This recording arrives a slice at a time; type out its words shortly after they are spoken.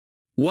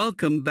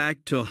Welcome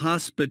back to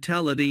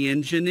Hospitality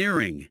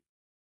Engineering.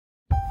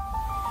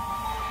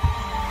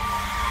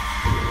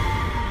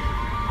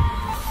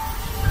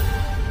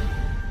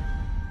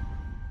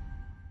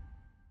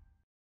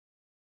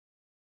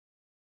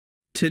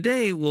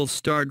 Today we'll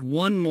start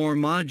one more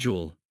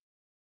module.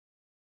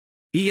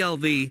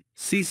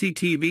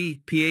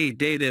 ELV-CCTV, PA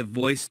Data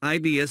Voice,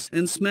 IBS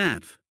and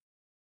SMATV.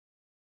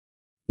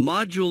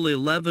 Module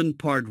 11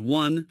 Part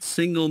 1,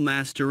 Single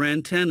Master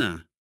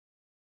Antenna.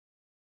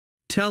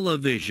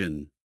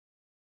 Television.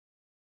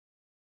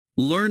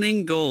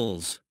 Learning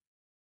Goals.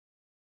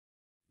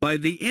 By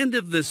the end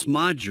of this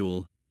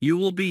module, you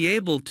will be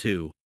able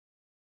to: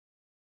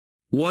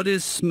 what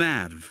is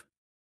SMATV?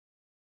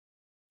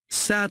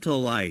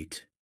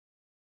 Satellite.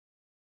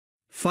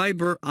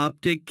 Fiber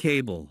optic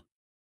cable.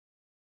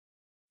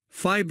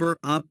 Fiber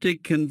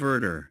optic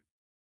converter.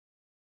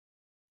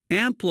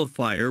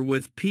 Amplifier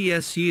with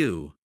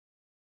PSU.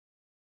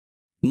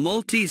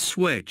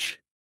 Multi-switch.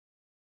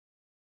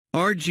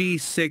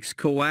 RG6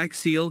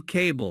 coaxial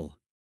cable.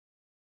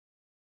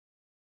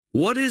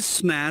 What is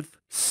SMATV?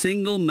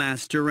 Single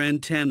master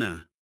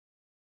antenna.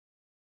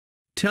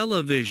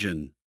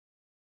 Television.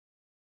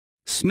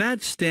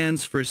 SMATV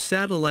stands for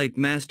Satellite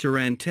Master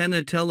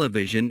Antenna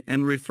Television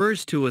and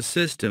refers to a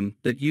system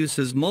that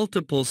uses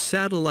multiple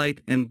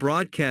satellite and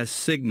broadcast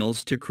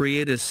signals to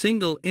create a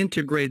single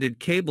integrated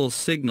cable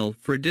signal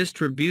for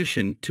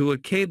distribution to a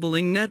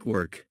cabling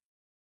network.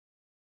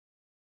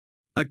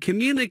 A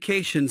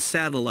communication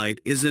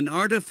satellite is an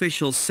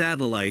artificial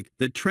satellite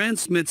that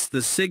transmits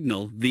the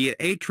signal via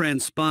a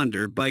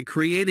transponder by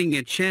creating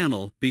a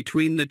channel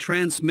between the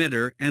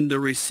transmitter and the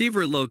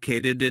receiver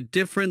located at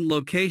different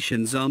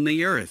locations on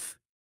the Earth.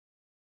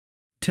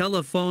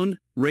 Telephone,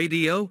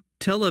 radio,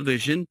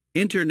 television,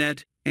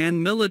 internet,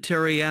 and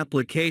military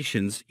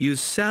applications use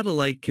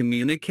satellite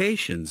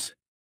communications.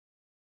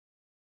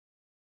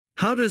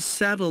 How does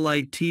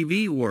satellite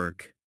TV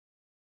work?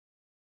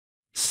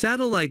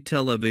 Satellite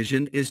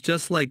television is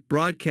just like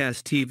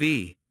broadcast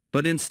TV,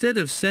 but instead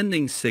of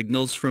sending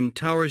signals from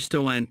towers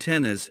to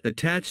antennas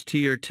attached to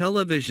your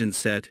television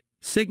set,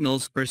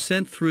 signals are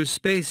sent through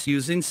space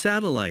using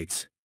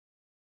satellites.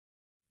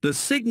 The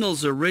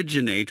signals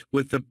originate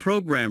with the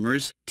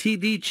programmers,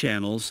 TV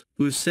channels,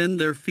 who send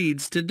their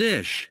feeds to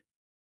Dish.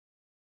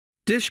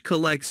 Dish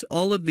collects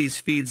all of these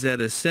feeds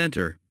at a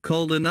center,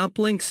 called an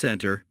uplink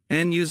center,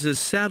 and uses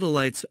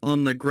satellites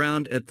on the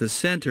ground at the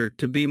center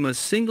to beam a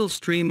single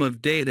stream of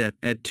data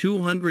at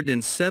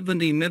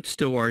 270 MIPS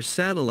to our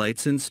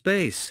satellites in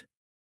space.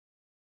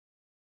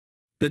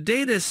 The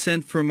data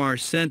sent from our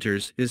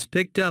centers is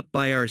picked up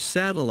by our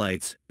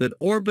satellites that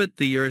orbit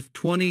the Earth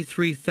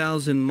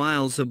 23,000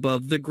 miles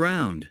above the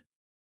ground.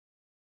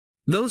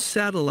 Those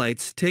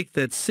satellites take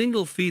that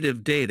single feed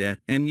of data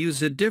and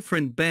use a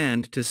different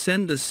band to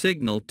send the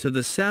signal to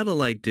the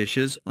satellite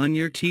dishes on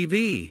your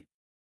TV.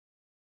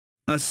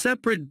 A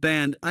separate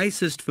band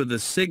ISISed for the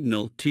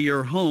signal to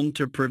your home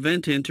to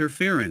prevent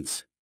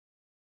interference.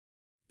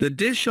 The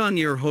dish on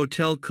your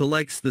hotel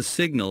collects the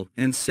signal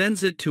and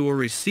sends it to a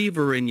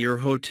receiver in your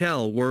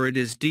hotel where it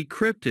is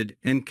decrypted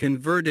and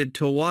converted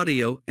to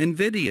audio and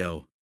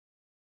video.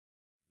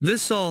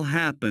 This all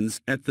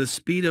happens at the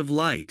speed of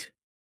light.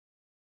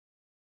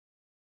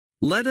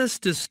 Let us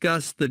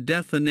discuss the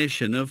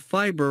definition of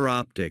fiber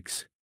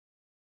optics.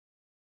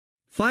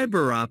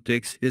 Fiber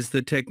optics is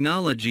the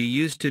technology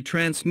used to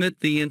transmit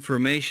the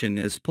information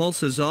as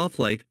pulses of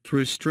light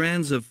through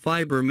strands of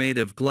fiber made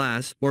of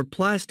glass or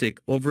plastic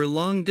over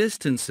long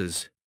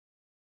distances.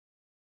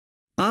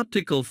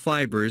 Optical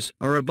fibers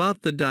are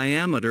about the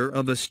diameter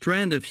of a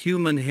strand of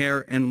human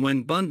hair, and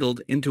when bundled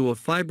into a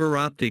fiber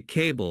optic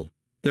cable,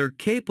 they're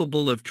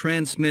capable of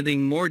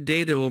transmitting more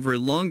data over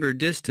longer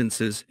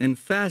distances and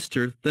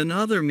faster than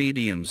other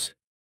mediums.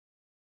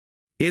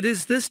 It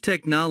is this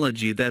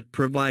technology that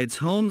provides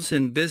homes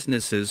and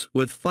businesses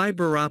with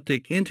fiber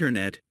optic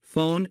internet,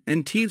 phone,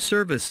 and TV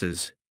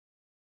services.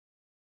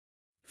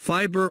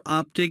 Fiber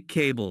optic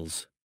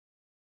cables.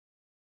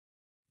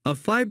 A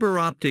fiber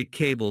optic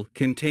cable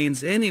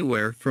contains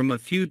anywhere from a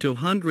few to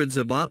hundreds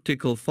of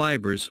optical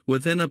fibers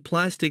within a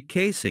plastic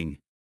casing.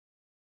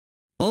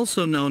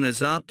 Also known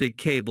as optic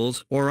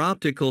cables or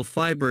optical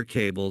fiber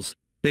cables,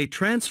 they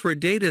transfer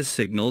data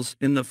signals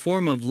in the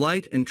form of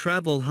light and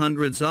travel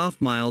hundreds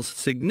of miles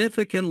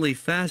significantly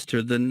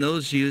faster than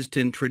those used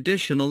in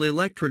traditional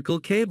electrical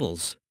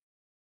cables.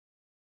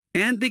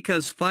 And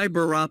because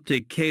fiber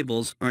optic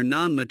cables are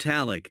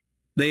non-metallic,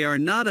 they are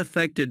not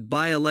affected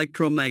by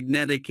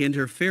electromagnetic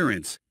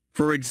interference,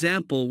 for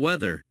example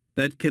weather,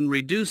 that can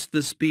reduce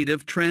the speed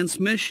of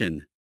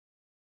transmission.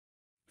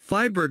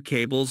 Fiber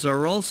cables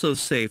are also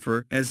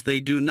safer as they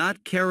do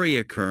not carry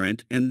a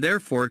current and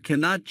therefore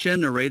cannot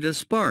generate a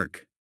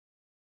spark.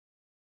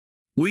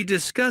 We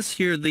discuss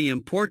here the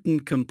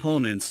important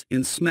components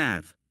in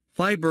SMATV,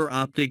 fiber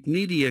optic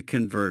media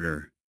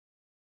converter.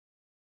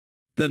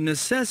 The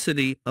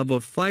necessity of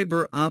a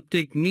fiber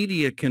optic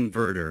media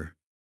converter.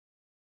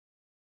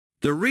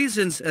 The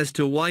reasons as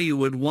to why you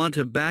would want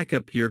to back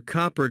up your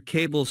copper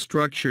cable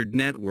structured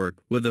network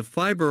with a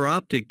fiber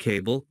optic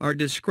cable are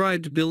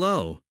described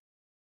below.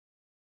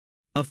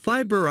 A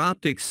fiber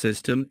optic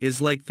system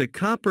is like the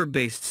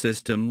copper-based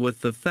system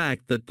with the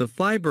fact that the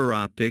fiber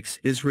optics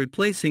is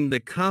replacing the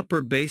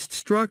copper-based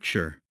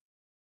structure.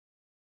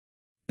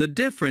 The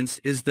difference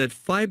is that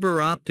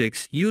fiber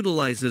optics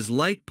utilizes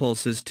light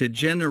pulses to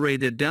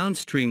generate a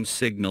downstream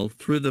signal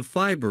through the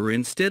fiber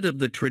instead of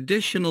the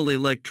traditional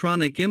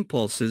electronic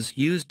impulses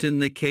used in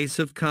the case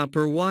of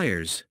copper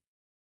wires.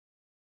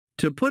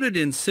 To put it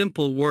in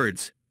simple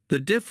words, the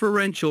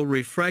differential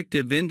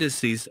refractive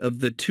indices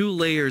of the two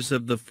layers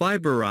of the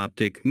fiber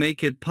optic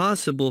make it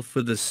possible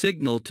for the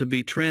signal to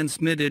be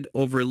transmitted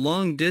over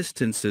long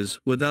distances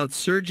without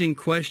surging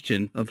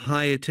question of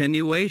high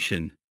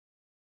attenuation.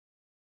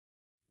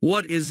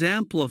 What is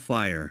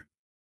amplifier?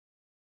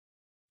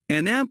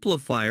 An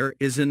amplifier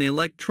is an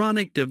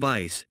electronic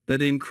device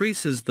that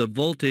increases the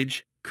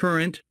voltage,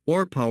 current,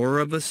 or power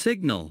of a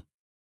signal.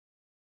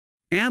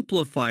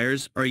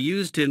 Amplifiers are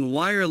used in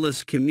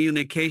wireless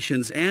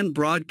communications and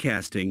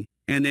broadcasting,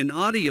 and in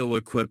audio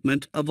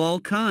equipment of all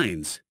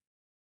kinds.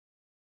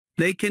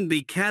 They can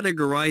be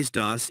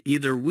categorized as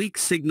either weak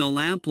signal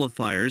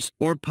amplifiers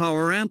or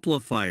power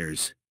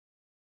amplifiers.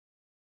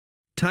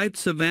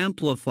 Types of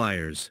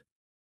amplifiers.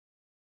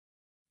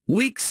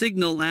 Weak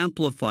signal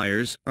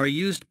amplifiers are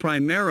used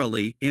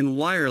primarily in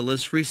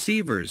wireless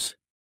receivers.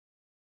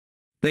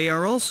 They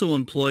are also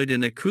employed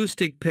in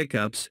acoustic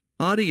pickups,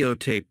 audio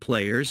tape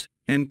players,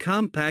 and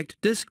compact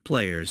disc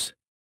players.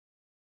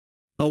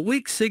 A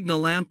weak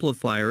signal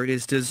amplifier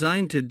is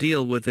designed to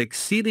deal with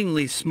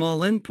exceedingly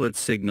small input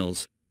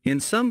signals, in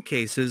some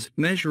cases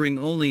measuring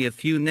only a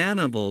few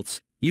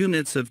nanovolts,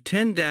 units of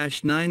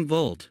 10-9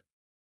 volt.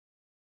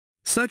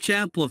 Such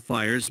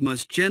amplifiers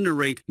must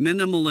generate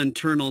minimal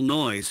internal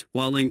noise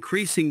while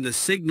increasing the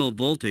signal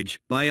voltage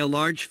by a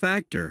large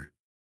factor.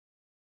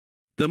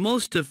 The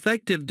most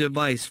effective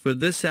device for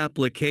this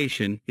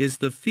application is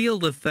the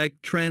field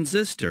effect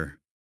transistor.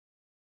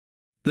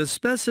 The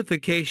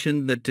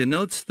specification that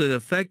denotes the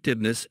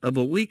effectiveness of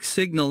a weak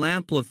signal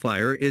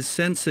amplifier is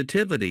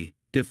sensitivity,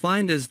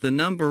 defined as the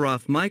number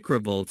of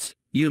microvolts,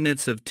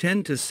 units of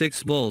 10 to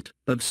 6 volt,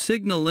 of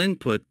signal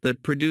input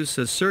that produce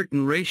a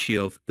certain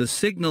ratio of the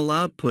signal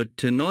output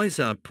to noise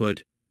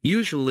output,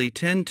 usually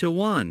 10 to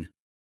 1.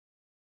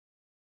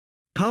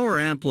 Power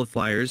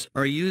amplifiers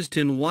are used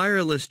in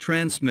wireless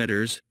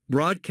transmitters,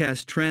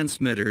 broadcast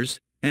transmitters,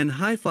 and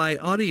hi-fi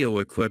audio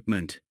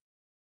equipment.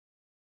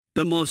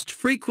 The most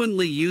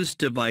frequently used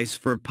device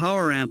for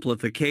power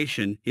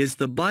amplification is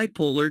the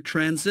bipolar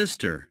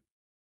transistor.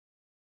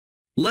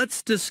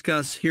 Let's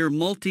discuss here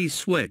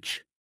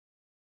multi-switch.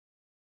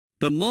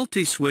 The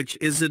multi-switch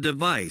is a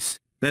device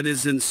that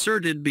is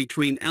inserted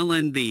between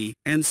LNB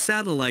and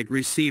satellite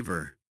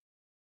receiver.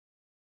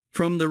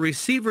 From the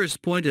receiver's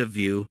point of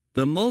view,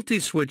 the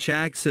multi-switch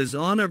acts as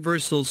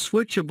universal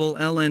switchable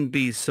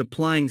LNBs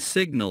supplying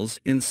signals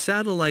in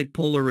satellite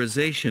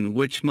polarization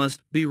which must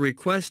be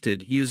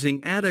requested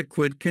using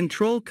adequate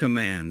control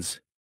commands.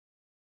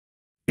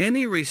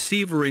 Any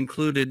receiver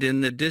included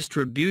in the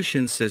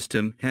distribution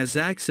system has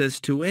access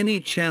to any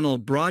channel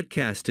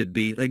broadcasted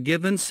by a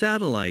given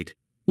satellite,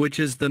 which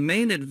is the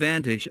main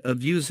advantage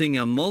of using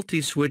a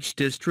multi-switch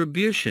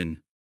distribution.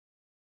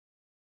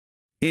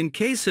 In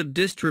case of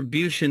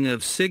distribution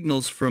of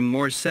signals from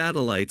more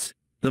satellites,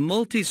 the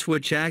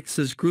multi-switch acts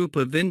as a group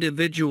of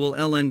individual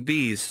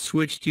LNBs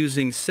switched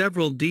using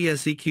several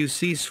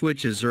DSEQC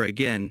switches, or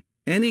again,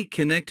 any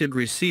connected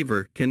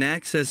receiver can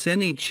access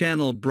any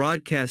channel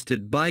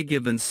broadcasted by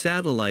given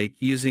satellite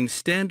using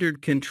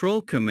standard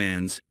control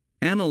commands,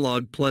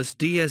 analog plus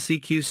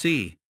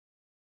DSEQC.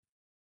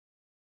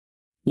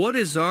 What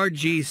is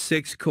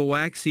RG6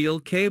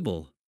 coaxial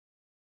cable?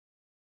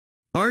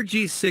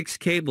 RG6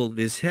 cable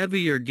is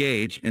heavier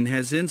gauge and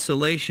has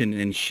insulation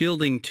and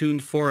shielding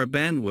tuned for a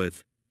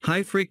bandwidth,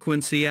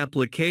 high-frequency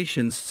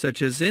applications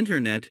such as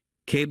internet,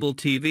 cable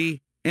TV,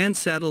 and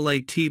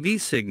satellite TV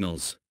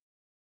signals.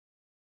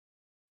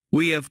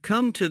 We have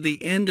come to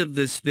the end of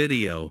this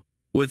video,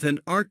 with an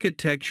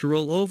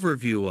architectural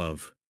overview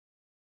of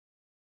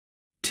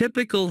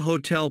typical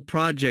hotel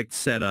project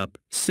setup,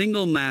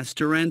 single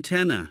master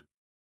antenna,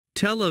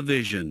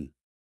 television.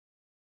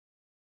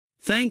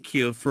 Thank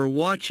you for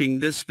watching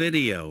this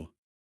video.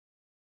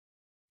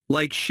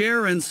 Like,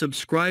 share and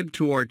subscribe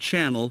to our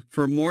channel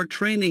for more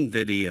training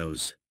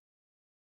videos.